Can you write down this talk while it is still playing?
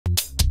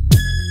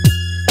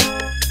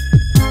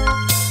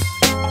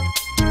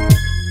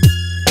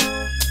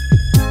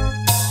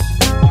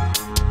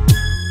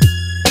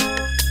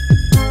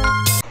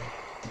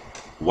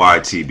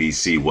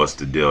YTBC, what's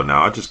the deal?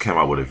 Now, I just came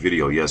out with a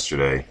video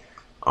yesterday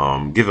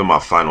giving my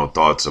final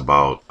thoughts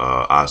about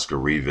Oscar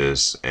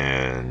Rivas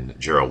and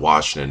Gerald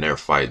Washington, their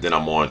fight. Then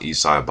I'm on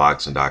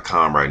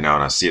eastsideboxing.com right now,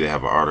 and I see they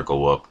have an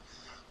article up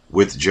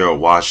with Gerald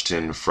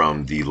Washington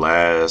from the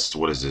last,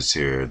 what is this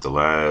here? The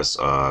last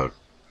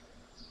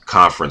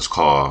conference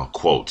call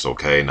quotes,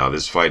 okay? Now,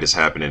 this fight is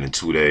happening in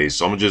 2 days,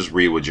 so I'm going to just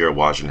read what Gerald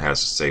Washington has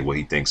to say, what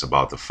he thinks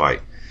about the fight.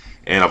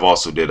 And I've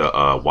also did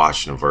a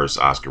Washington versus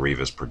Oscar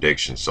Rivas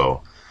prediction.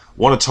 So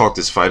want to talk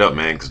this fight up,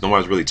 man, because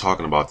nobody's really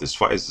talking about this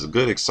fight. It's a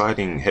good,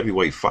 exciting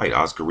heavyweight fight.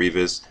 Oscar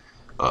Rivas,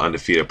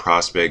 undefeated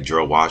prospect.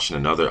 Gerald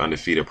Washington, another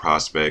undefeated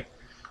prospect.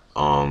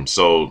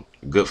 So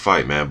good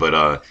fight, man.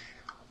 But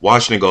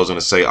Washington goes on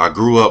to say, I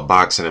grew up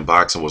boxing, and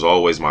boxing was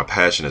always my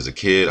passion as a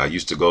kid. I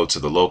used to go to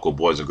the local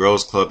Boys and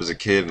Girls Club as a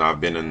kid, and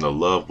I've been in the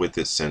love with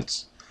it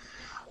since.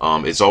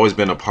 It's always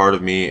been a part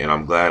of me, and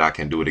I'm glad I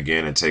can do it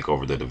again and take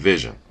over the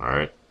division. All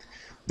right.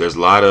 There's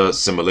a lot of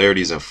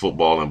similarities in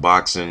football and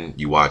boxing.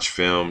 You watch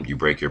film, you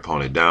break your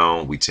opponent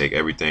down. We take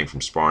everything from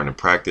sparring and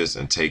practice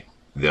and take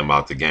them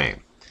out the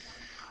game.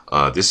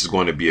 This is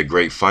going to be a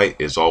great fight.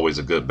 It's always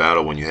a good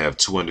battle when you have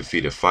two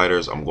undefeated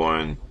fighters. I'm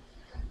going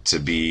to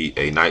be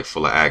a night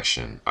full of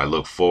action. I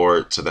look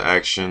forward to the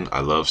action.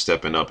 I love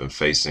stepping up and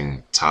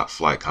facing top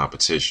flight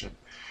competition.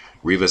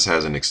 Rivas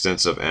has an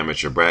extensive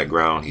amateur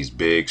background. He's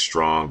big,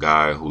 strong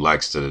guy who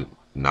likes to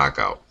knock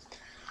out.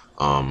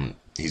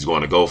 He's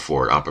going to go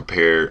for it. I'm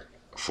prepared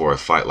for a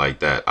fight like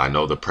that. I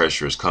know the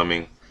pressure is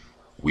coming.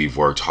 We've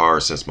worked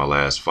hard since my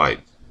last fight.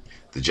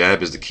 The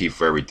jab is the key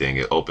for everything.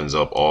 It opens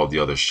up all the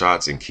other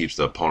shots and keeps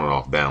the opponent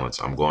off balance.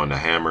 I'm going to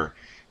hammer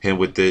him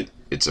with it.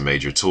 It's a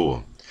major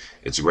tool.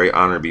 It's a great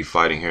honor to be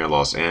fighting here in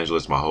Los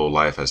Angeles. My whole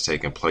life has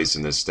taken place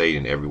in this state,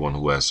 and everyone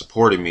who has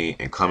supported me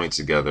and coming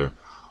together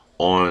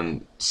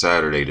on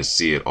Saturday to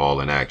see it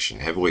all in action.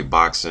 Heavyweight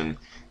boxing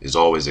is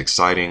always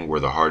exciting. We're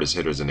the hardest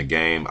hitters in the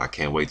game. I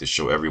can't wait to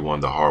show everyone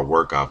the hard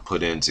work I've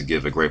put in to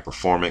give a great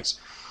performance.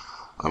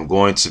 I'm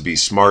going to be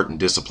smart and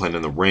disciplined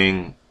in the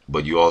ring,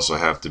 but you also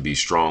have to be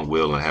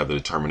strong-willed and have the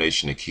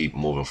determination to keep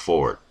moving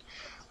forward.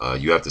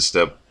 You have to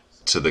step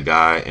to the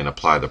guy and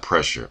apply the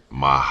pressure.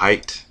 My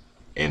height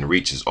and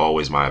reach is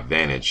always my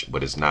advantage,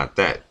 but it's not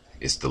that.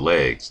 It's the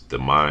legs, the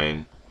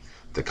mind,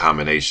 the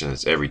combination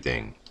is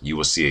everything. You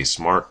will see a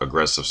smart,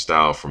 aggressive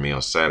style from me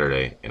on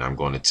Saturday, and I'm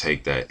going to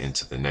take that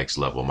into the next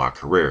level of my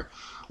career.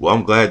 Well,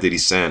 I'm glad that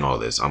he's saying all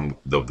this.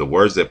 The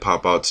words that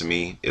pop out to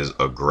me is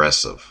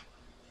aggressive,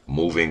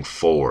 moving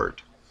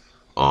forward,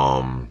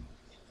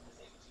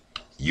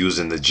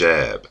 using the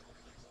jab.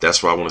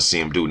 That's what I want to see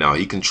him do. Now,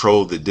 he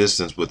controlled the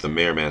distance with the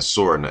Mir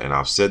Mansour, and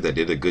I've said that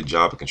did a good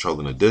job of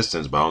controlling the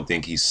distance, but I don't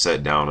think he's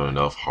set down on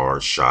enough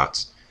hard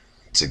shots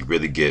to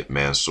really get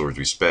Mansour's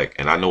respect.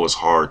 And I know it's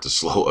hard to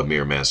slow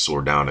Amir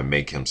Mansour down and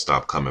make him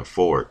stop coming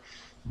forward,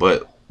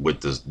 but with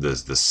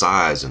the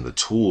size and the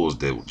tools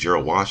that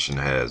Gerald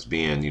Washington has,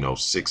 being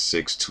 6'6",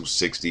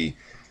 260,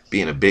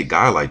 being a big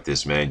guy like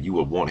this, man, you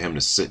would want him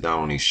to sit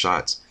down on these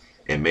shots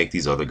and make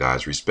these other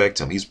guys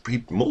respect him. He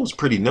moves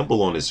pretty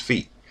nimble on his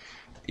feet.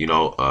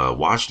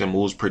 Washington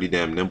moves pretty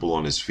damn nimble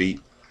on his feet.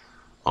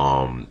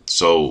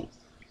 So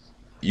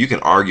you can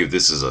argue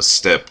this is a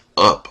step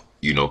up,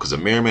 because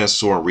Amir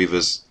Mansour and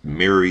Rivas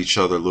mirror each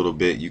other a little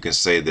bit. You can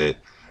say that,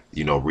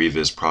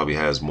 Rivas probably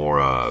has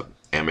more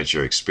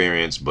amateur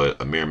experience,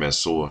 but Amir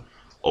Mansour,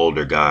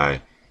 older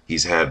guy,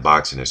 he's had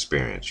boxing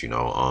experience,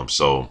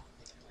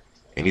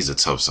 and he's a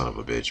tough son of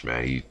a bitch,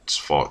 man. He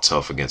fought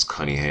tough against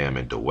Cunningham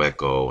and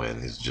Dweco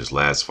and his just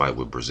last fight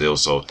with Brazil.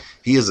 So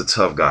he is a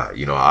tough guy.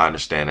 I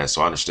understand that.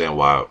 So I understand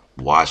why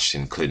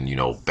Washington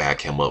couldn't, back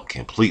him up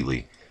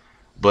completely.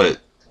 But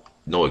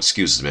no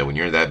excuses, man. When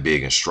you're that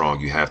big and strong,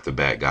 you have to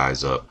back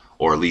guys up,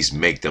 or at least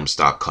make them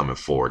stop coming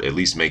forward. At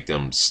least make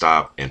them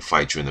stop and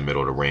fight you in the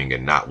middle of the ring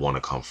and not want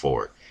to come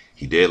forward.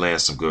 He did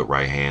land some good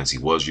right hands. He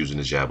was using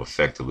the jab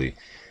effectively.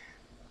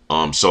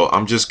 So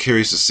I'm just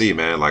curious to see,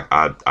 man. Like,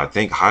 I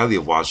think highly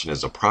of Washington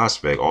as a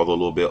prospect, although a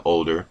little bit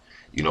older,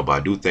 but I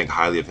do think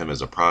highly of him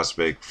as a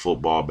prospect,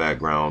 football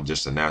background,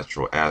 just a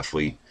natural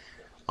athlete.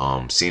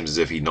 Seems as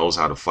if he knows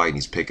how to fight, and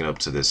he's picking up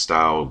to this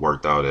style.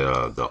 Worked out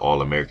at the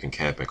All-American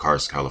camp in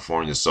Carson,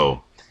 California.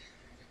 So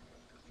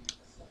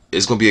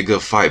it's going to be a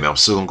good fight, man. I'm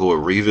still going to go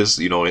with Rivas,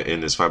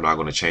 in this fight. I'm not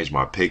going to change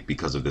my pick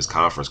because of this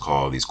conference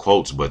call, these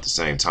quotes. But at the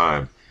same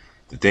time,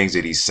 the things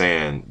that he's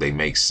saying, they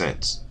make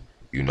sense,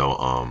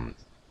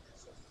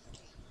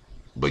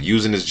 But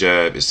using his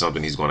jab is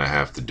something he's going to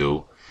have to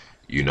do.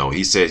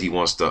 He said he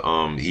wants to,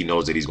 he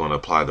knows that he's going to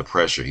apply the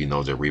pressure. He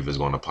knows that Rivas is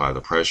going to apply the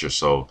pressure.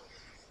 So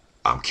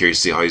I'm curious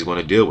to see how he's going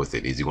to deal with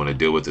it. Is he going to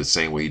deal with it the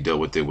same way he dealt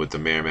with it with the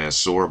Mir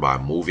Mansour, by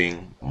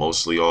moving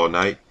mostly all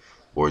night?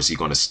 Or is he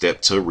going to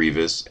step to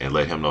Rivas and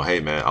let him know, hey,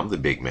 man, I'm the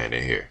big man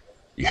in here.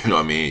 You know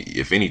what I mean?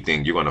 If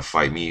anything, you're going to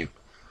fight me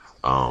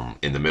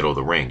in the middle of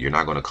the ring. You're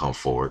not going to come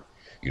forward.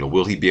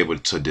 Will he be able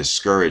to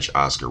discourage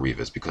Oscar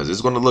Rivas? Because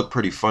it's going to look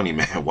pretty funny,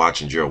 man,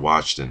 watching Gerald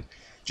Washington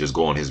just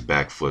go on his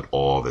back foot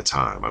all the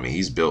time. I mean,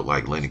 he's built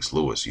like Lennox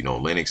Lewis.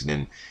 Lennox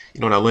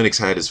now Lennox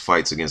had his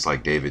fights against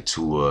like David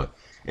Tua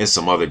and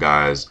some other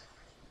guys,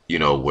 you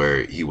know,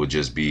 where he would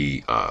just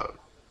be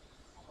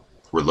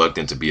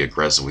reluctant to be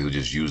aggressive. He would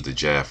just use the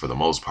jab for the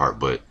most part.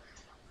 But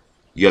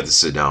you have to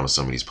sit down with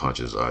some of these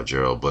punches,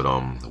 Gerald. But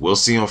we'll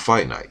see on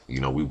fight night.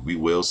 You know, we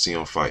will see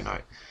on fight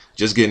night.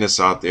 Just getting this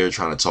out there,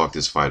 trying to talk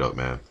this fight up,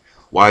 man.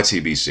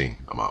 YTBC.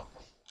 I'm out.